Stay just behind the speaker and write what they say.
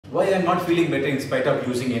why I am not feeling better in spite of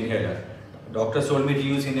using inhaler. Doctors told me to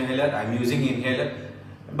use inhaler, I am using inhaler,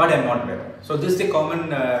 but I am not better. So this is the common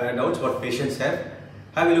doubts what patients have.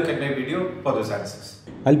 Have a look at my video for those answers.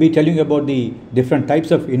 I'll be telling you about the different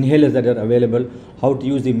types of inhalers that are available, how to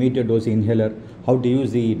use the metered dose inhaler, how to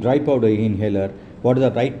use the dry powder inhaler, what are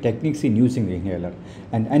the right techniques in using the inhaler,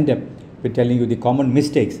 and end up with telling you the common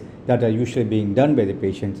mistakes that are usually being done by the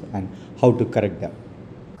patients and how to correct them.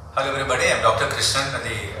 Hello everybody, I am Dr. Krishnan at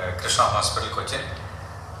the Krishna Hospital, Kochi.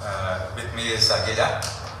 With me is Agila,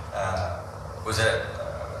 who is a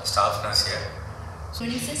staff nurse here.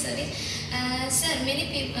 Morning, sir. Sorry. Sir,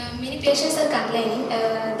 many patients are complaining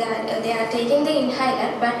that they are taking the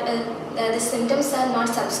inhaler, but the symptoms are not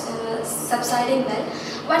subsiding well.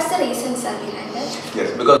 What's the reason, sir, behind that?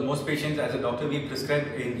 Yes, because most patients, as a doctor, we prescribe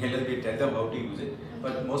inhaler, we tell them how to use it.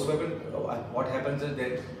 But most people, what happens is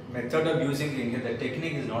that method of using the inhaler, the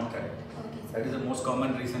technique is not correct. Okay, that is the most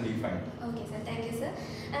common reason we find. Okay, sir. Thank you, sir.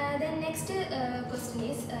 Then next question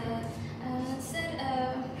is, sir,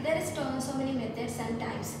 there is so many methods and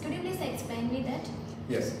types. Could you please explain me that?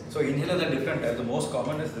 Yes. So inhalers are different. The most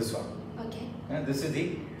common is this one. Okay. And this is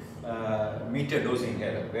the metered dose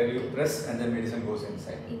inhaler, where you press and the medicine goes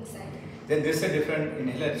inside. Then this is a different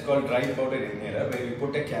inhaler. It's called dry powder inhaler, where you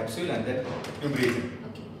put a capsule and then you breathe in.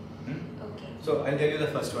 Okay. Okay. So I'll tell you the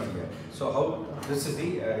first one here. So how this is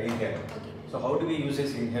the inhaler. Okay. So how do we use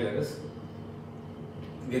this inhaler? Is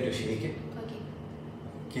we have to shake it. Okay.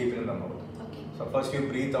 Keep it in the mouth. Okay. So first you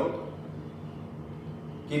breathe out.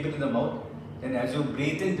 Keep it in the mouth. Then as you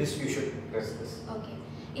breathe in, this you should press this. Okay.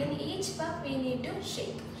 In each puff we need to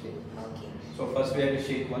shake. Shake. Okay. So first we have to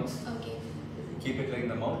shake once. Okay. Keep it like in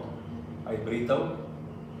the mouth. I breathe out.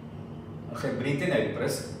 As I breathe in, I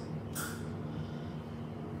press.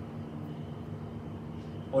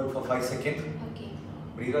 Hold for 5 seconds. Okay.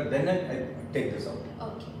 Breathe out. Then I take this out.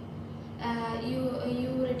 Okay.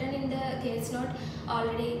 You written in the case note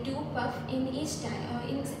already 2 puff in each time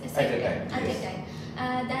in At a time. At Yes. a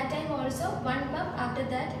time. That time also 1 puff. After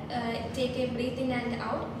that, take a breathe in and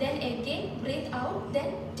out. Then again breathe out.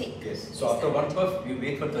 Then take. Yes. So after 1 puff, you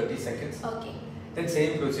wait for 30 seconds. Okay. Then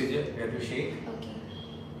same procedure. You have to shake. Okay.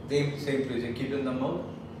 Same procedure. Keep it in the mouth.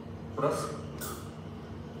 Press.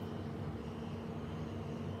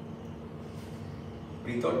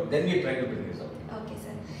 Breathe out. Then we try to bring this out. Okay,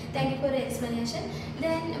 sir. Thank you for the explanation.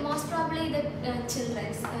 Then most probably the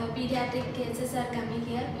children's pediatric cases are coming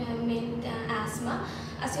here, main asthma,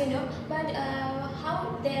 as you know. But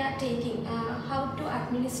how they are taking, how to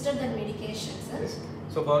administer the medication, sir? Yes.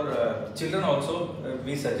 So for children also,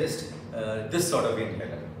 we suggest this sort of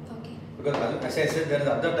inhaler. Okay. Because as I said, there is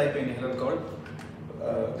another type of inhaler called,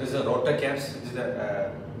 this is a rotor caps, which is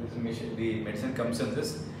this machine, the medicine comes in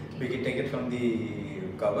this. We can take it from the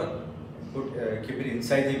cover, keep it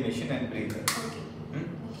inside the machine and breathe in.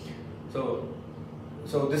 Okay.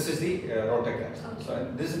 So this is the rotor caps. Okay.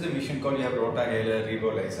 So this is the machine called, you have rotahaler,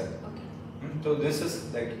 revoluizer. Okay. So this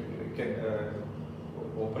is like, you can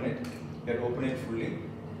open it, you can open it fully.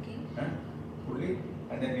 Okay. Fully,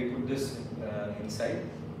 and then we put this inside,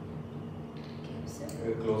 Okay, sir.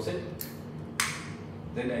 close it.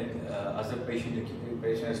 Then as the patient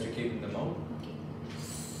has to keep in the mouth. Okay.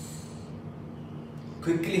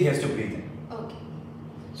 Quickly he has to breathe in. Okay.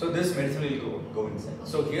 So this medicine will go inside.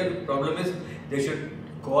 So here the problem is they should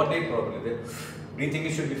coordinate properly. The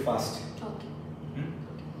breathing should be fast. Okay.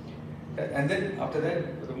 And then after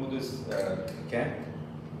that, remove this cap.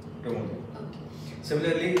 Remove it. Okay.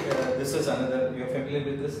 Similarly, this is another. You are familiar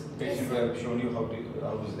with this patient who I have shown you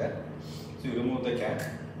how is that. So you remove the cap.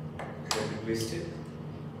 You twist it.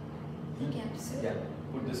 Capsule. Yeah.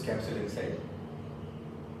 Put this capsule inside.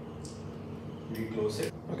 We close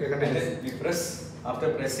it. Okay, And continue. then we press.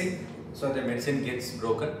 After pressing, so the medicine gets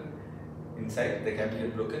broken inside. The capsule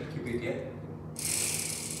is broken. Keep it here.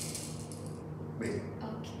 Breathe.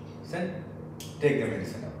 Okay. Then take the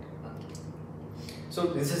medicine out. Okay. So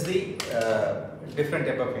this is the different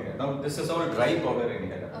type of inhaler. Now this is all dry powder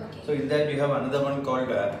inhaler. Okay. So in that you have another one called.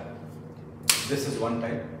 This is one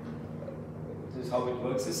type. This is how it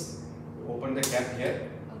works. Is open the cap here.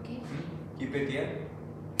 Okay. Keep it here.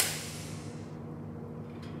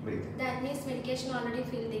 Breathe. That means medication already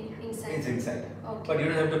filled inside. It's inside. Okay. But you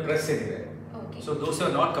don't have to press anywhere. Okay. So those who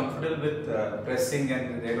are not comfortable with pressing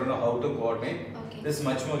and they don't know how to coordinate, Okay. this is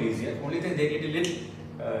much more easier. Only thing they need a little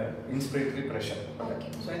inspiratory pressure. Okay.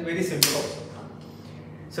 So it's very simple also.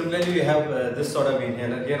 Similarly, you have this sort of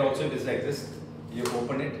inhaler. Here also it is like this. You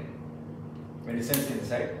open it, medicines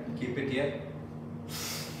inside, keep it here,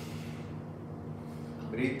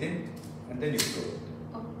 breathe in, and then you close it.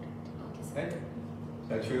 Okay, sir. Right?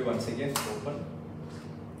 So I'll show you once again. Open,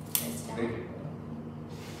 Breathe it.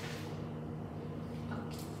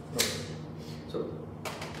 Okay. So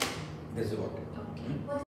this is what.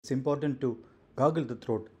 Okay. It's important to gargle the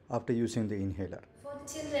throat after using the inhaler. For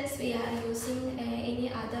the children, we are using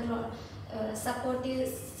any other supportive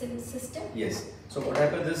system? Yes. So what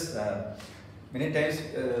happens is many times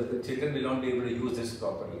the children will not be able to use this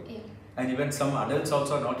properly. Yeah. And even some adults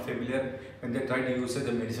also are not familiar. When they try to use it,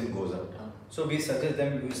 the medicine goes out. Oh. So we suggest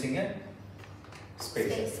them using a spacer.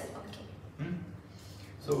 Spacer, okay.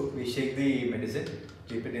 So we shake the medicine,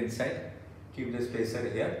 keep it inside, keep the spacer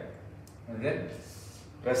here, and then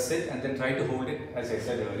press it, and then try to hold it as I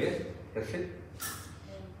said earlier. Press it.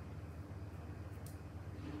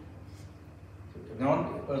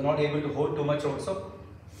 Not able to hold too much also.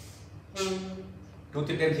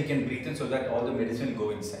 2-3 times he can breathe in so that all the medicine will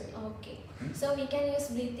go inside. Okay. So we can use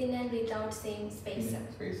breathe in and breathe out same spacer.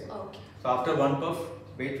 Spacer. Okay. So after one puff,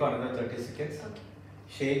 wait for another 30 seconds. Okay.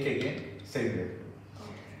 Shake again, same way.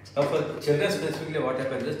 Okay. Now for children specifically, what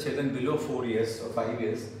happens is children below 4 years or 5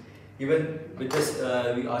 years, even with this,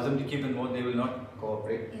 we ask them to keep in mode, they will not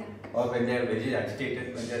cooperate. Yeah. Or when they are very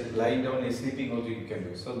agitated, when they are lying down and sleeping also you can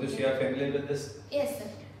do. So this you are familiar with this? Yes, sir.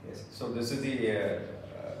 Yes. So this is the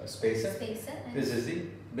spacer. Spacer. And This is the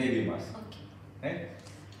baby mask. okay. Right?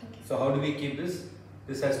 Okay. So how do we keep this?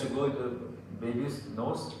 This has to go into the baby's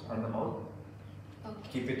nose and the mouth. Okay.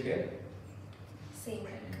 Keep it here. Same.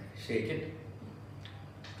 Shake it.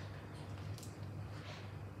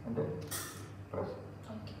 And then press.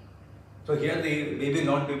 Okay. So here the baby will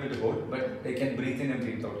not be able to hold, but they can breathe in and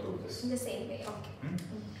breathe out through this. In the same way. Okay.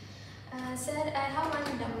 Sir, I have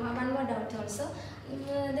one more doubt also.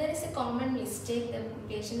 There is a common mistake the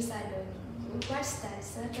patients are doing. What's that,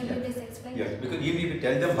 sir? Can you please explain? Yes, because even if you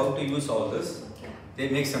tell them how to use all this, Okay. they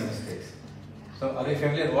make some mistakes. So are you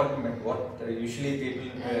familiar what usually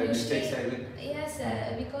people mistakes are with? Yes,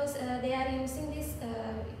 because they are using this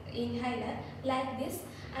inhaler like this,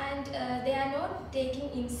 and they are not taking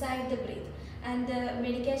inside the breath, and the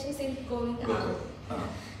medication is going out.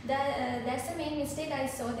 That's the main mistake I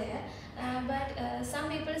saw there. But some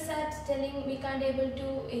people are telling we can't able to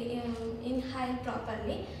inhale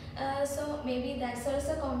properly. So maybe that's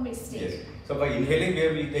also a common mistake. Yes. So by inhaling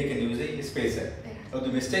where they can use a spacer. Yeah. Now the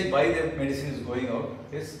mistake why the medicine is going out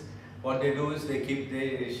is what they do is they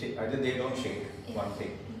either they don't shake, Yeah. one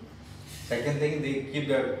thing. Second thing, they keep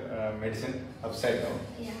the medicine upside down.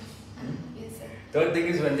 Yeah. Yes, sir. Third thing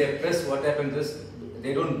is when they press, what happens is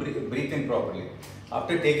they don't breathe in properly.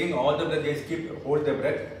 After taking all the blood, they hold the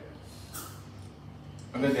breath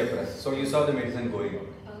and then they press. So you saw the medicine going out.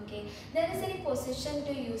 Okay. There is any position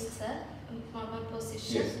to use, sir? Normal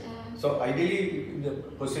position. Yes. So ideally the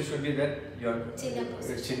position should be that your Chin up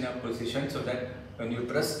position. chin up position so that when you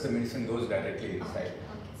press the medicine goes directly inside.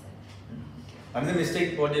 Okay, sir. Another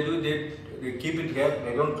mistake what they do, they keep it here,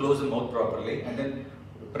 they don't close the mouth properly and then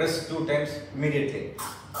press 2 times immediately.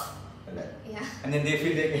 Like that. Yeah. And then they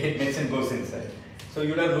feel that medicine goes inside. So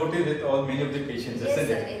you would have noticed with many of the patients, Yes, isn't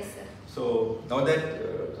sir. it? Yes, sir. So now that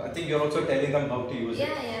I think you're also telling them how to use it.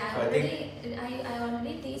 Yeah, yeah. So I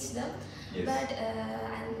already teach them, Yes. but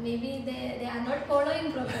and maybe they are not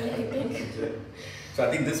following properly. I think. So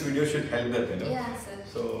I think this video should help them, you know. Yeah, sir.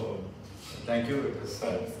 So thank you. It was,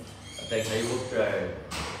 Thanks. I hope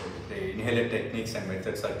the inhaler techniques and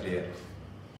methods are clear.